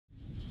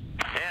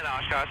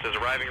Oshkosh is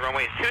arriving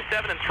runway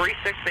 27 and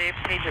 36,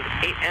 stages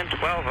 8 and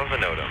 12 of the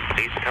NOTAM.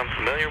 Please become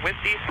familiar with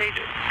these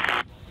stages.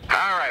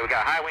 All right, we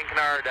got high wing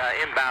canard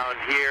inbound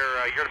here.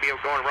 You're going to be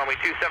going runway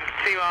 27,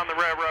 continue on the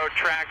railroad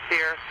tracks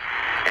here,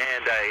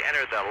 and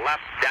enter the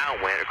left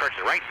downwind, or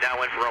correction, right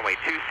downwind for runway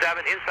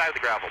 27 inside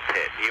the gravel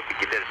pit. You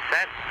begin the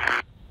descent,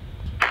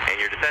 and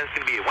your descent is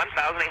going to be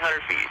 1,800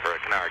 feet for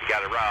a canard. You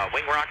got a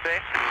wing rock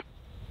today?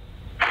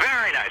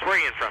 Very nice. Where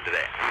are you in from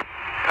today?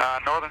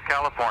 Northern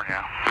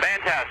California.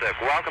 Fantastic.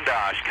 Welcome to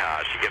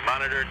Oshkosh. You can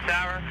monitor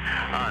tower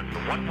on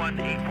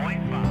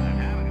 118.5.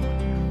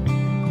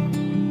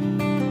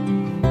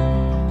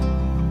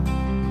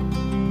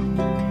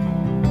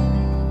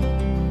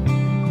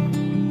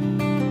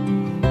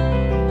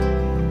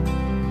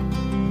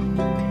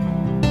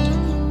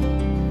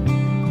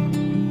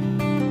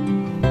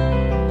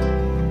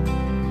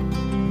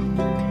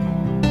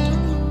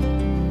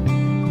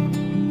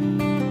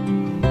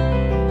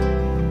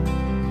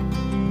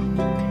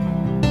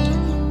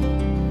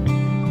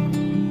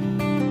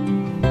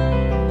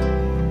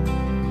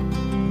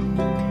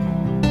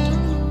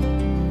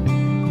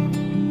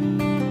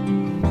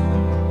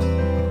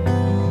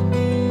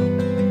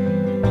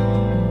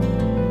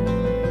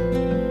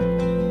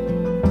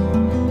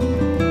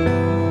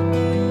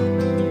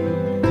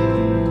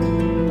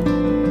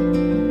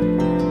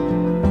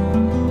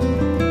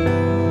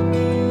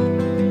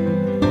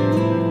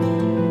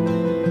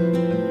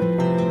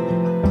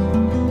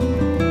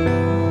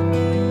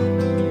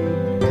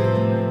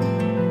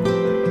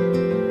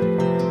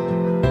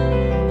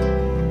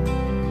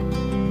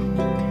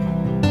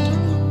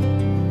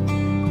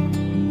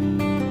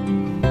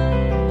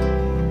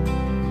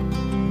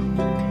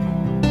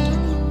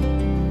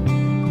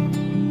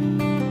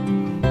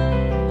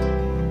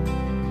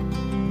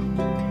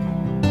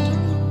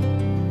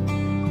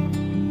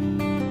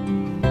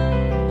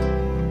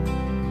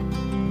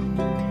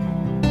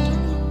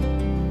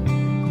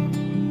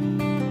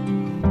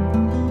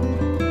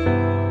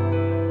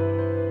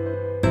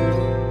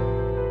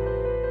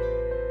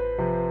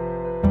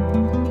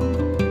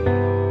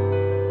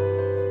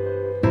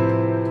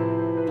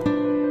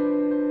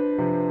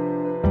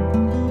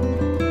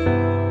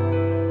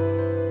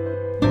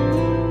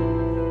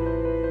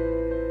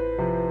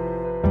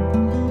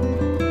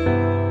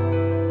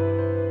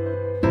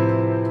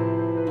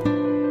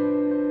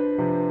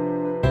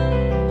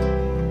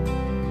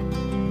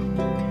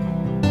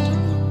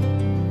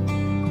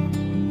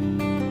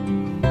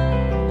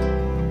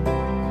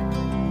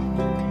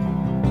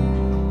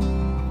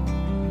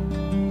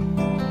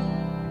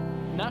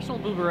 National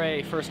Blue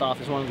Beret, first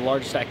off, is one of the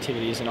largest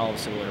activities in all of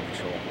Civil Air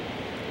Patrol.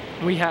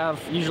 We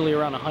have usually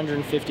around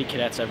 150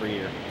 cadets every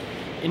year.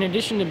 In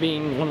addition to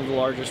being one of the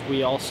largest,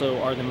 we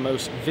also are the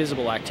most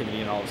visible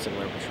activity in all of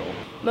Civil Air Patrol.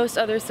 Most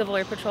other Civil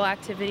Air Patrol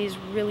activities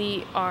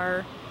really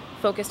are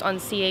focused on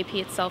CAP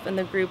itself and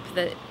the group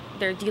that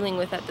they're dealing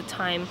with at the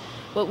time.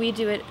 What we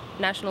do at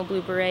National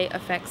Blue Beret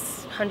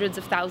affects hundreds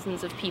of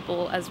thousands of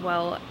people as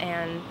well,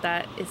 and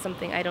that is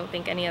something I don't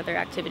think any other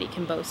activity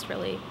can boast,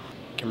 really.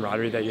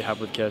 Camaraderie that you have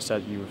with cadets,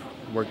 that you've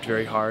worked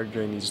very hard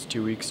during these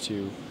 2 weeks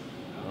to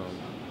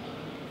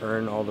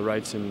earn all the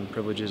rights and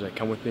privileges that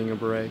come with being a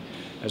beret,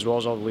 as well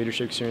as all the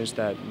leadership experience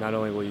that not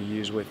only will you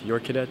use with your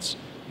cadets,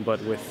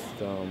 but with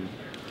that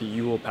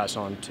you will pass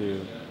on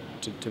to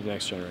the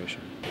next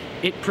generation.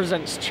 It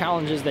presents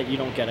challenges that you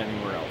don't get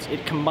anywhere else.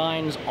 It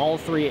combines all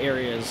three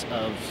areas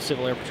of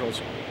Civil Air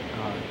Patrol's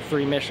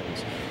three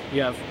missions.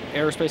 You have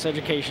aerospace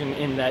education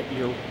in that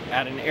you're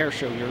at an air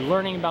show, you're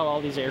learning about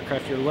all these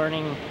aircraft, you're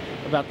learning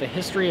about the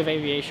history of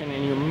aviation,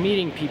 and you're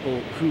meeting people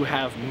who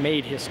have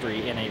made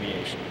history in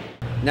aviation.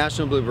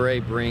 National Blue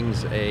Beret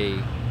brings a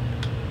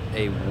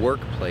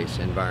workplace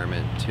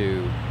environment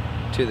to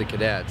the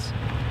cadets.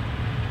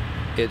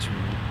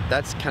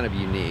 That's kind of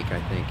unique, I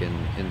think,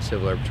 in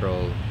Civil Air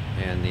Patrol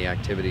and the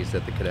activities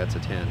that the cadets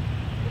attend.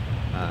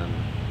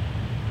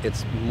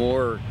 It's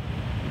more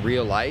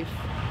real life.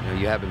 You know,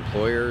 you have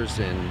employers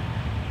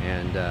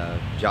and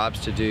jobs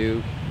to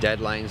do,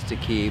 deadlines to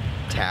keep,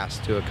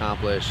 tasks to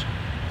accomplish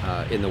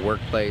in the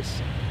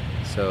workplace.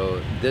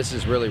 So this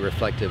is really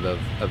reflective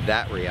of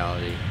that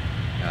reality,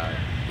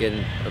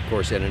 of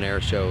course, in an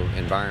air show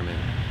environment.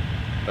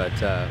 But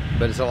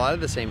it's a lot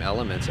of the same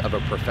elements of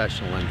a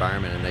professional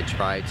environment, and they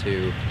try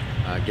to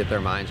get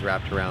their minds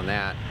wrapped around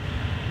that.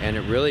 And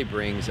it really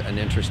brings an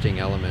interesting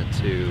element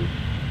to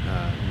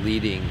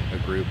leading a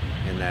group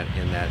in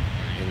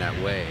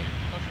that way.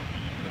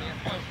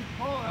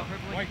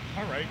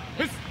 All right.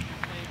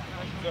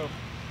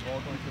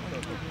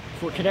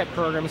 For cadet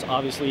programs,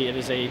 obviously it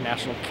is a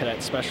National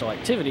Cadet Special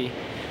Activity.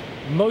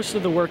 Most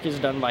of the work is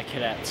done by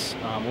cadets,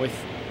 with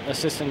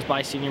assistance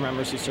by senior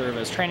members who serve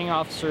as training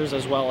officers,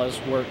 as well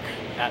as work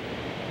at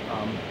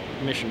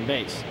mission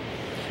base.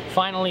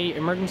 Finally,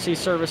 emergency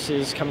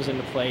services comes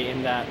into play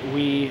in that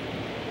we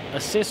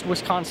assist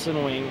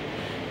Wisconsin Wing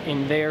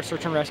in their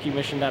search and rescue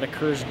mission that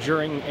occurs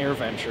during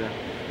Airventure.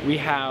 We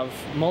have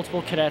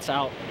multiple cadets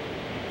out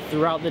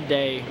throughout the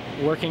day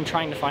working,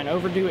 trying to find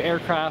overdue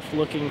aircraft,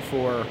 looking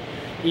for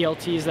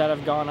ELTs that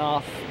have gone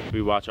off.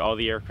 We watch all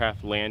the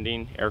aircraft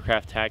landing,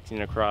 aircraft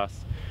taxiing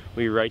across.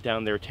 We write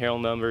down their tail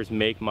numbers,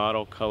 make,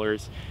 model,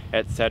 colors,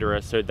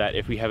 etc., so that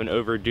if we have an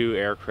overdue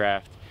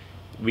aircraft,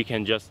 we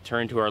can just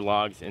turn to our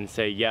logs and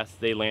say, yes,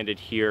 they landed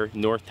here,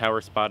 North Tower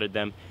spotted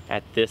them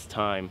at this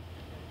time.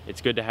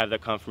 It's good to have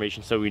that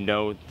confirmation so we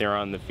know they're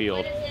on the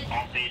field.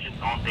 All stations,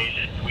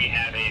 we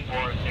have a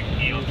 406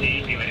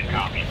 ELT, do it in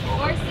copy.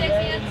 406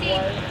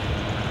 ELT.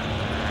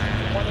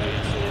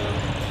 182,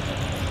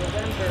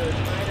 November,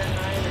 Niner.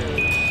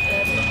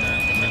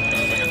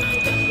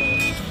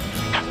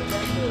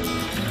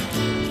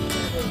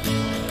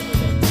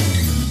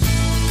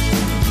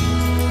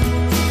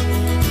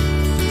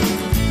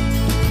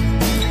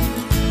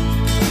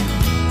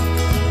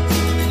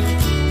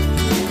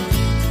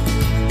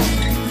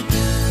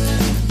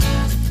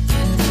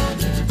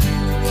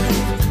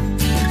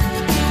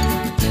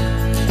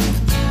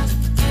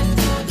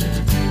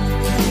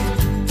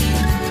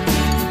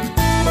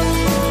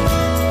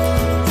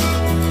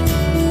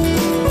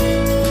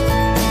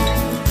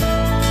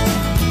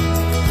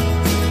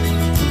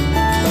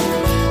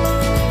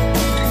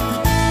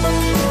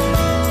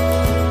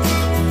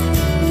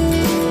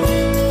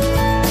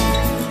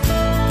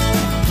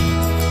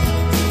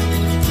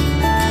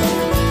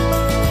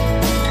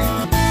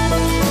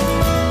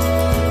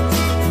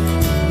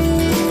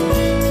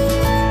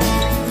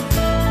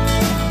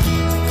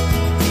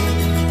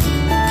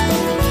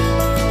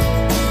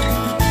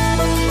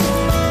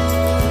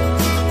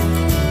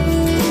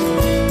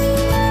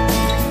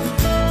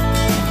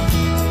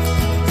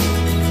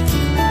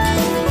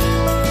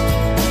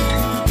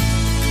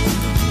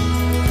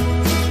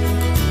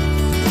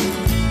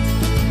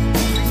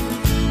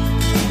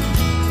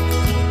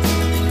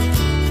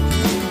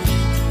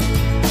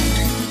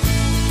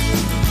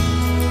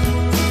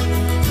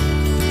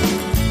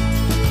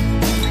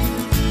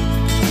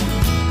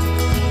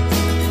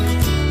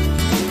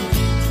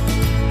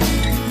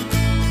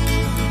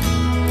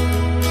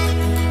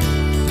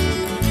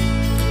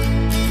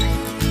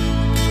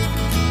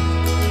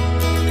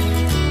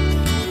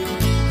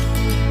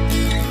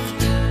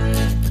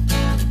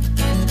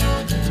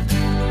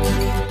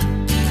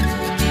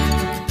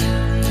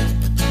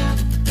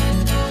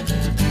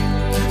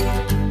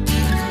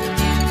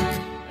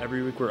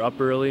 We're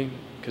up early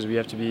because we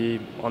have to be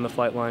on the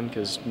flight line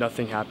because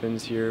nothing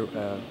happens here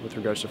with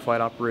regards to flight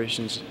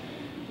operations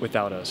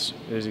without us.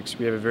 We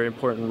have a very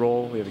important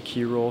role, we have a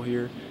key role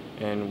here,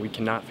 and we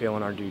cannot fail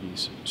in our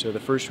duties. So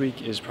the first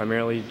week is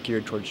primarily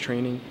geared towards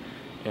training,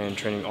 and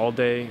training all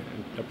day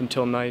up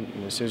until night,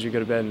 and as soon as you go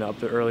to bed and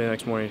up early the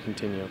next morning to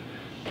continue.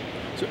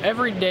 So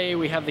every day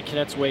we have the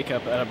cadets wake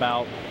up at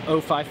about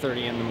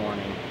 5:30 in the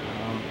morning.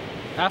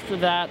 After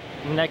that,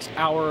 the next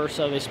hour or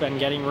so they spend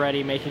getting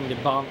ready, making the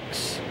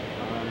bunks,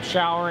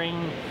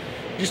 showering,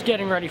 just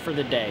getting ready for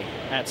the day.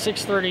 At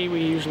 6:30 we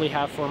usually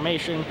have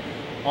formation.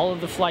 All of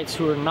the flights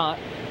who are not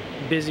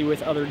busy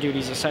with other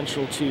duties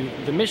essential to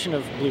the mission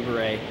of Blue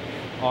Beret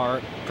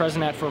are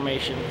present at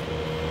formation.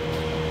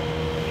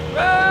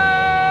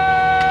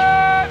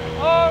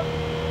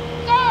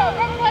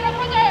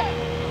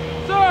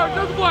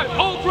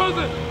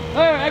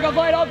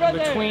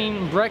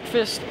 Between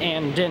breakfast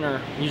and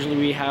dinner, usually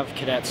we have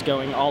cadets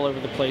going all over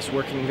the place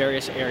working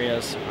various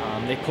areas.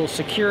 They pull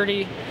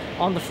security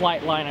on the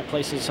flight line at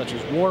places such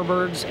as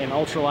warbirds and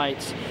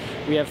ultralights.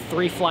 We have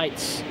 3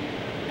 flights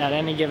at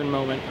any given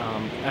moment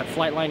at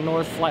Flight Line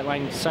North, Flight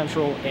Line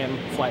Central, and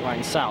Flight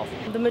Line South.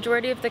 The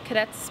majority of the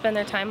cadets spend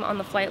their time on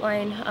the flight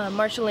line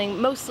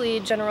marshaling mostly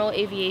general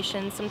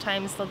aviation.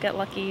 Sometimes they'll get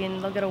lucky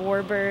and they'll get a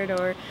warbird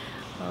or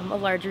a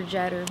larger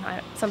jet or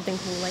something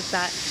cool like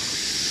that.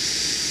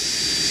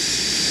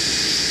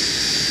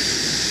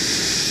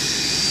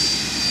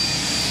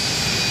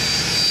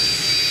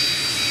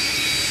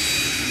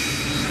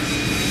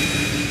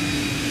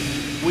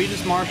 We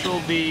just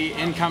marshaled the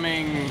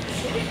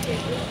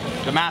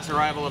mass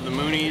arrival of the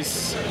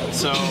Moonies,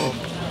 so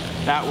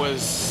that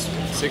was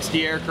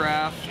 60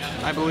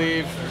 aircraft, I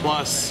believe,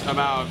 plus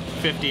about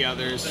 50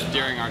 others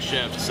during our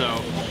shift.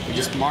 So we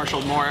just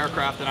marshaled more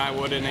aircraft than I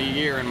would in a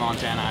year in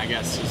Montana, I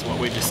guess, is what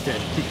we just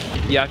did.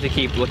 You have to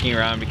keep looking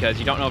around because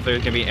you don't know if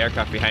there's going to be an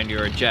aircraft behind you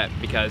or a jet,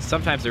 because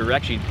sometimes they're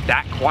actually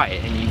that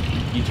quiet and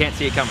you can't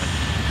see it coming.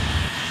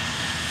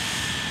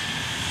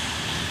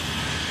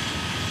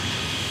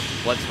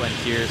 Blood, sweat, and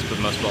tears, but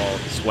most of all,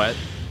 sweat,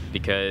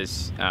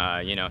 because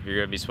you know, you're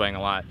going to be sweating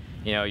a lot.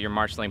 You know, you're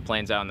marshaling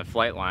planes out on the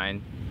flight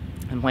line,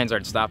 and planes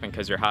aren't stopping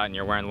because you're hot and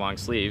you're wearing long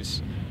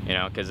sleeves, you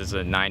know, because it's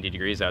 90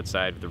 degrees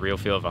outside with a real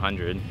feel of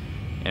 100.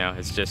 You know,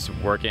 it's just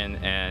working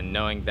and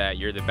knowing that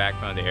you're the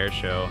backbone of the air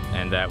show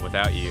and that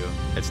without you,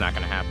 it's not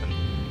going to happen.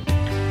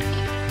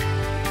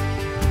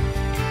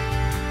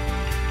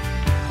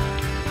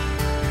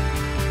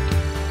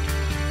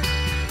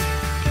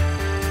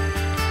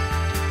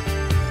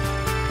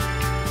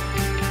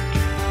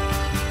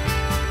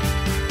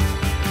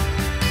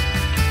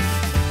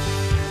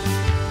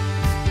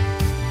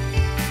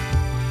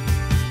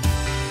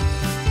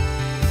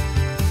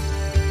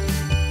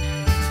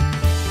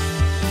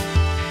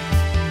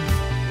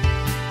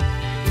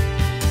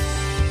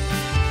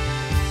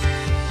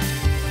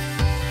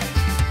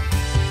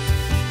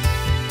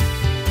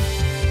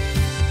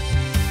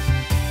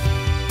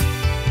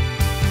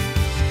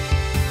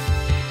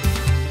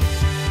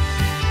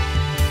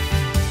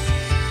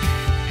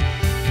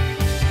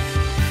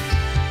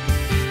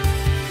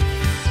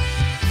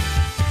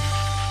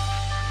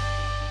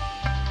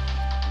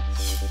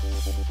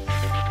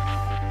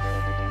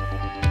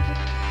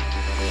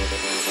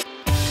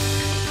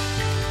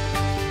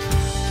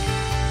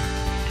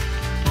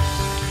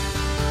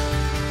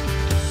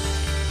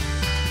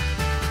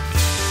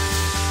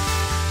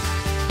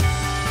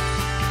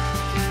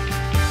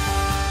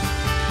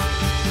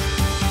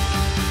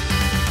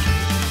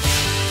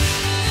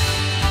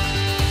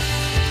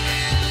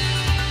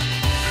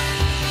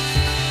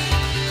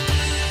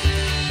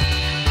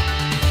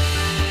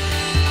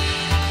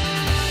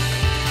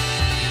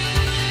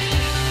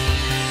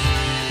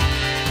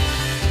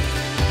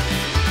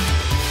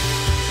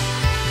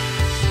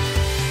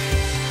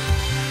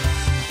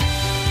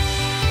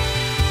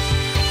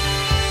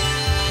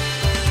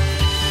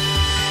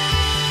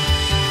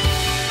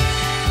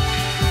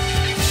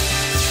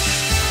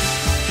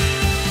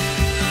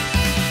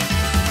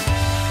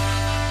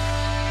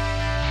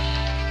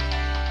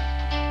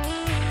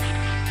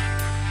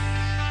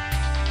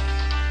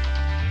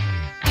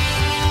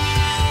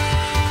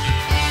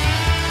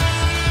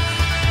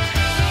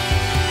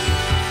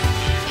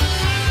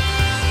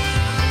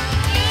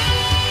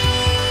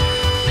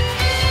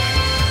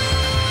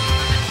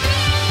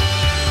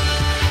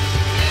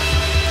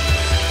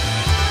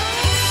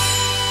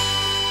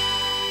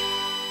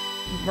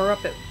 we're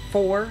up at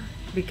 4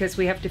 because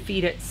we have to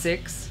feed at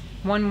 6.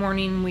 One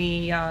morning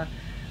we got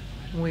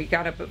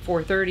up at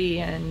 4:30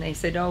 and they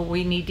said, oh,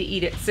 we need to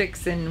eat at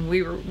 6, and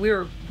we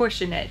were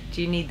pushing it.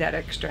 You need that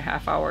extra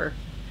half hour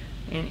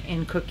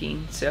in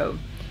cooking. So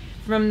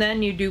from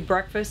then you do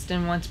breakfast,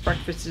 and once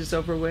breakfast is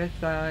over with,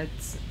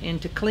 it's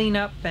into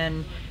cleanup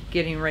and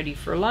getting ready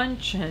for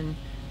lunch, and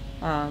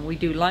we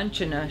do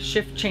lunch and a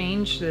shift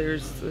change.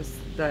 There's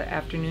the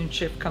afternoon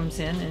shift comes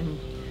in,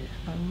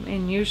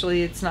 and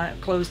usually it's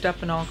not closed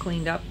up and all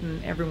cleaned up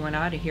and everyone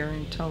out of here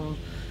until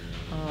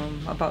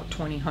about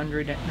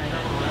 2000 at night.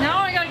 Now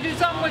I gotta do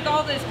something with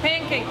all this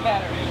pancake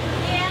batter.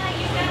 Yeah,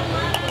 you got a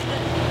lot of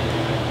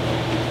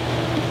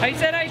it. I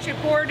said I should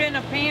pour it in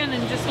a pan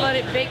and just let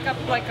it bake up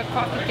like a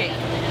coffee cake.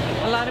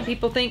 A lot of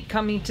people think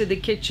coming to the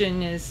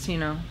kitchen is, you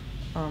know,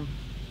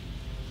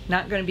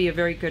 not going to be a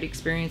very good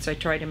experience. I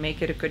try to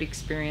make it a good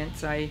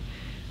experience. I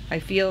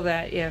feel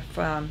that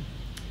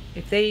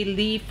if they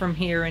leave from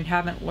here and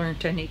haven't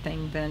learned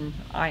anything, then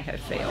I have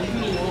failed.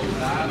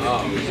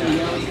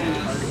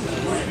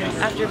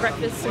 After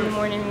breakfast in the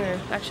morning, or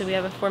actually we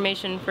have a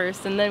formation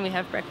first and then we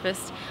have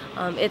breakfast,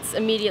 it's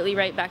immediately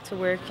right back to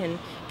work, and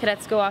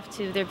cadets go off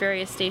to their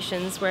various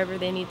stations wherever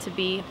they need to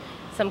be.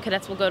 Some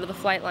cadets will go to the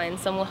flight line,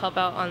 some will help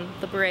out on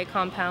the beret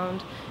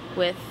compound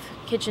with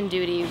kitchen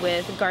duty,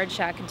 with guard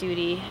shack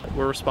duty.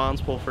 We're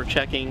responsible for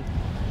checking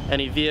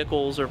any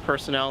vehicles or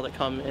personnel that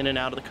come in and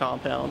out of the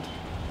compound.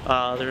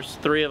 There's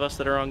 3 of us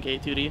that are on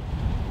gate duty.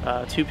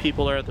 2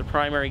 people are at the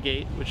primary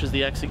gate, which is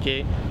the exit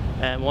gate,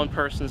 and 1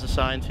 person is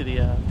assigned to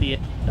the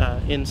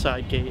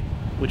inside gate,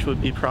 which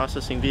would be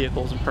processing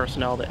vehicles and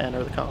personnel that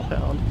enter the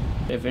compound.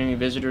 If any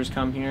visitors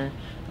come here,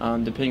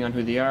 depending on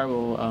who they are,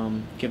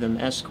 we'll give them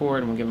escort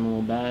and we'll give them a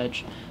little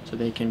badge so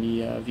they can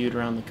be viewed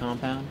around the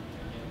compound.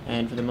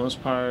 And for the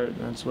most part,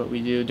 that's what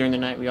we do. During the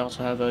night, we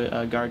also have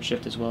a guard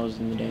shift as well as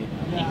in the day.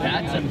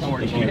 That's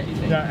important.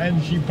 Yeah, and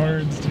he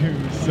burns too,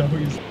 so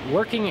he's...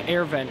 Working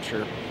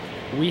Airventure,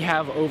 we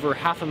have over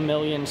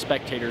 500,000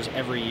 spectators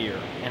every year,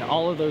 and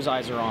all of those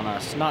eyes are on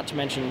us, not to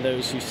mention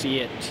those who see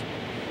it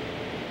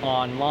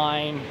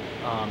online,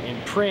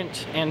 in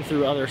print, and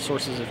through other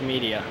sources of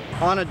media.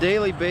 On a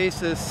daily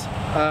basis,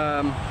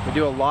 we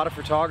do a lot of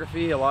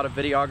photography, a lot of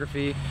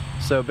videography,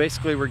 so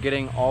basically we're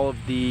getting all of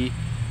the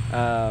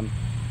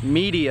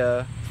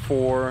media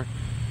for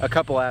a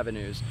couple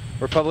avenues.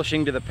 We're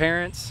publishing to the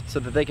parents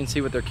so that they can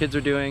see what their kids are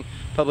doing,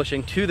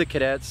 publishing to the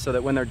cadets so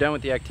that when they're done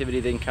with the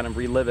activity they can kind of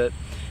relive it,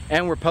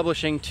 and we're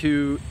publishing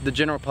to the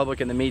general public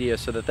and the media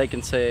so that they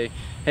can say,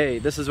 hey,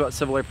 this is what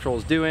Civil Air Patrol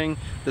is doing,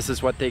 this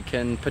is what they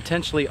can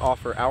potentially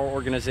offer our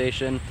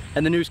organization,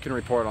 and the news can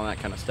report on that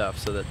kind of stuff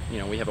so that, you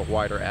know, we have a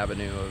wider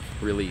avenue of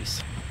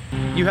release.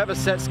 You have a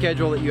set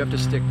schedule that you have to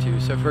stick to.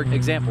 So for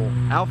example,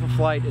 Alpha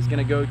Flight is going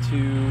to go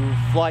to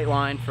flight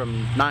line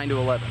from 9 to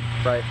 11,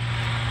 right?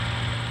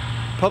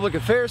 Public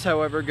Affairs,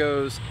 however,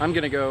 goes, I'm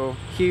going to go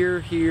here,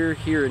 here,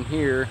 here, and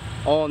here,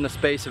 all in the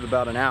space of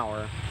about an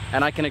hour,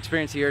 and I can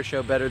experience the air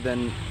show better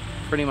than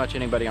pretty much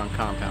anybody on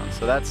compound.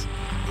 So that's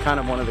kind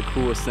of one of the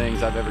coolest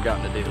things I've ever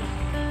gotten to do.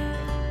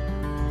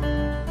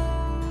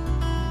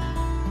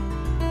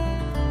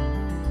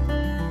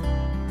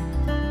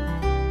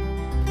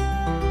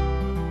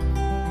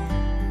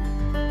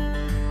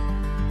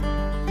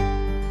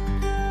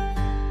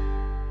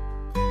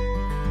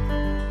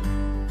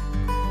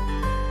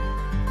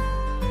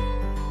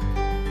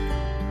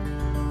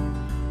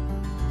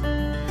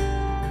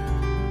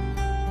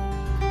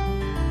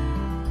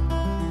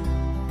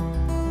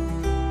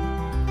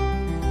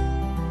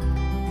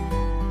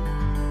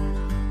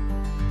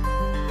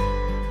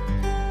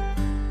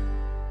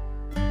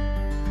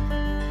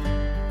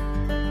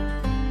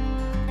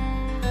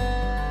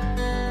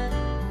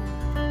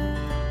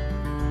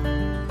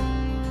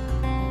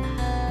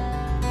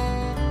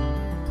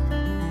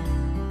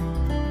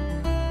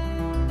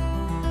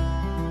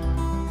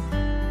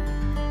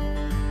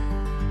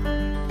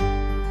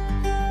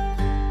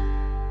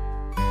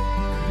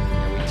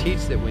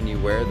 Teach that when you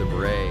wear the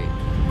beret,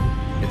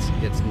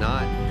 it's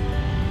not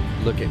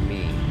look at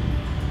me.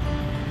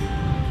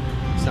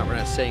 It's not, we're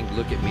not saying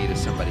look at me to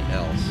somebody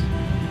else.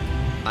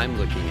 I'm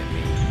looking at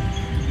me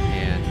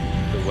and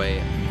the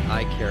way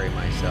I carry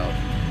myself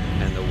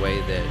and the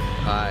way that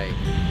I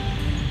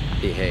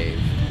behave,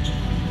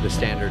 the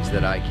standards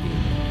that I keep.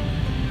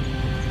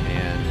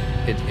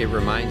 And it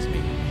reminds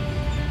me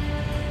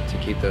to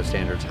keep those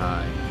standards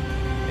high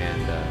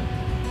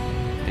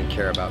and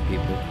care about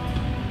people.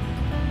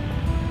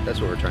 That's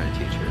what we're trying to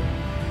teach here.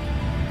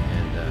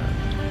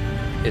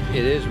 And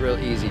it is real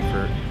easy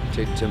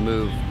to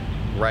move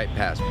right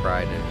past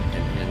pride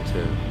and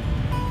into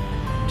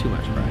too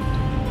much pride.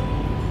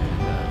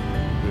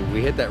 And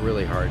we hit that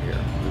really hard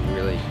here. We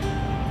really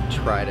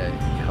try to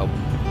help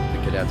the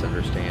cadets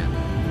understand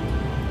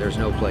there's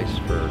no place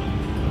for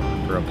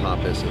a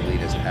pompous,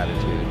 elitist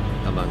attitude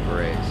among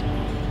berets.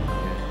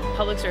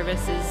 Public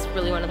service is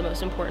really one of the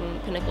most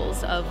important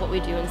pinnacles of what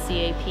we do in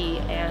CAP,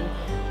 and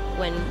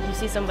when you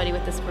see somebody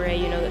with this beret,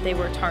 you know that they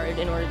worked hard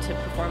in order to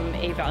perform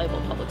a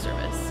valuable public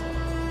service.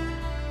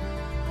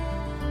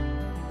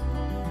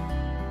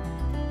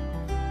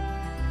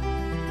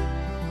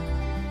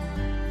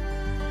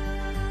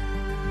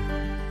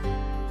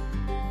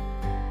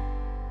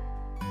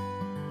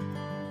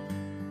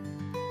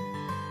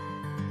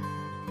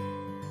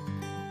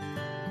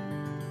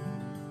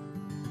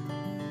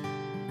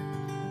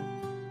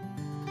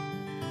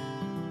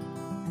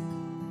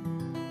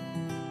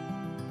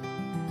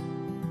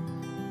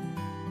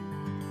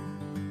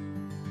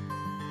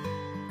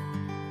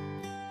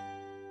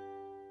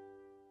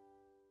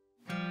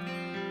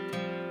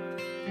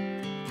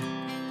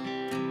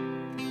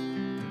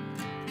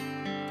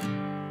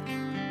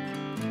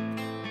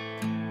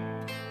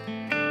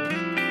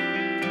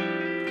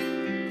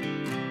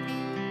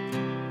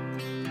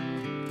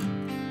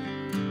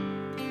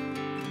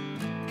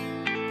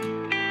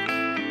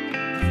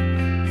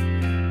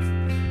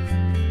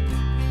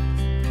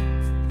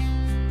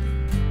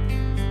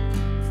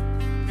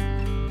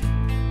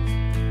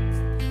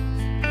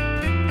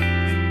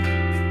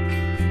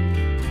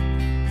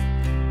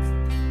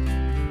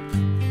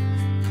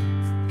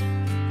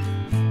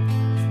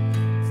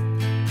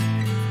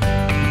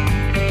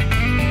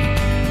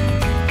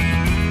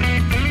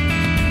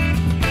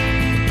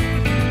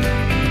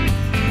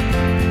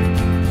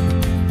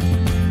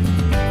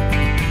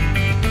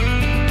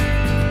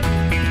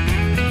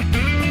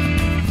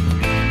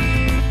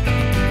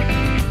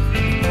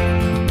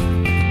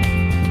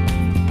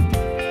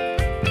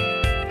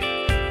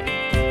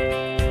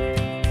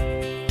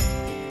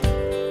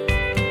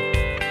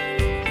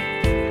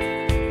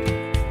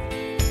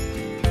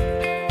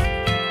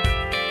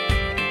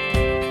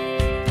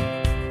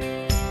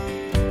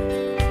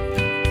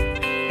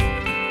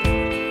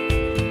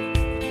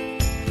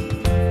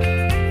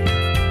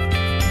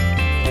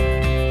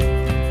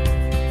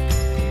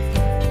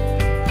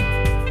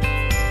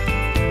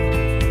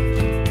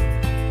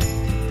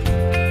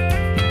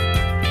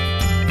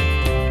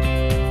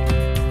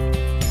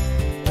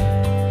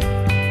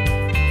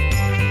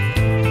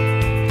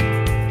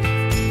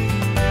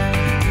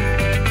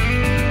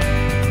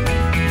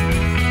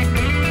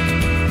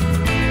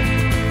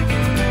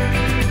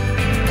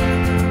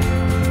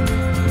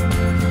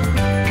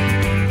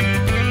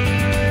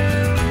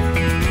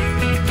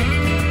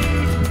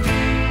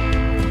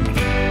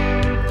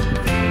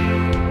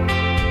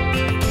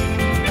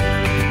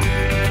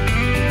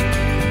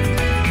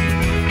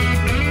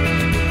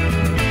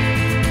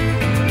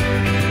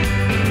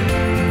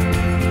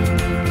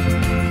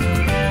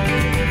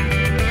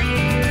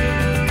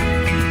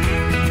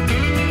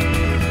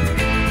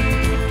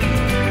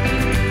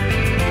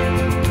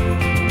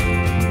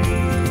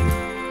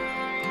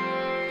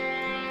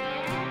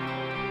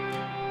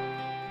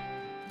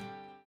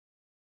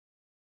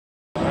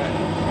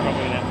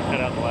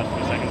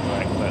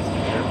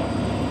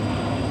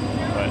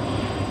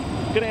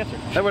 Good answer.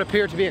 That would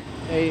appear to be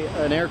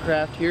an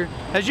aircraft here.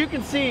 As you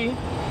can see,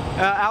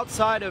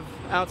 outside,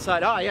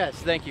 ah yes,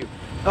 thank you.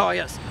 Oh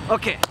yes,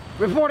 okay.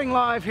 Reporting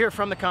live here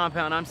from the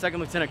compound. I'm Second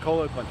Lieutenant Cole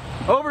Oakland.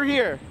 Over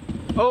here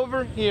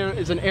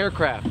is an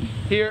aircraft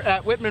here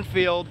at Whitman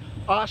Field,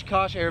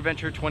 Oshkosh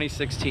Airventure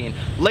 2016.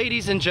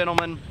 Ladies and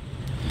gentlemen,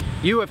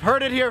 you have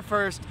heard it here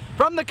first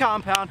from the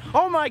compound.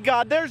 Oh my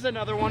God, there's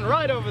another one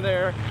right over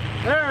there.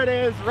 There it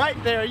is, right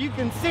there. You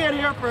can see it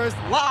here first,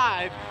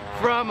 live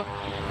from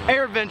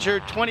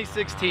Airventure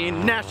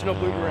 2016 National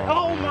Blue Beret.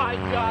 Oh my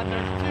God,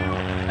 there's two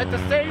at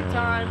the same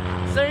time,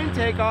 same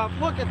takeoff.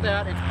 Look at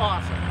that, it's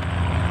awesome.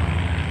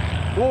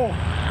 Whoa,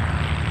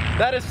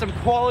 that is some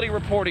quality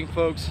reporting,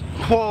 folks.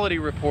 Quality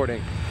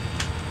reporting.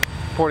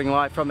 Reporting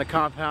live from the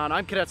compound.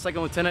 I'm Cadet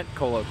Second Lieutenant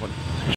Cole Oakland.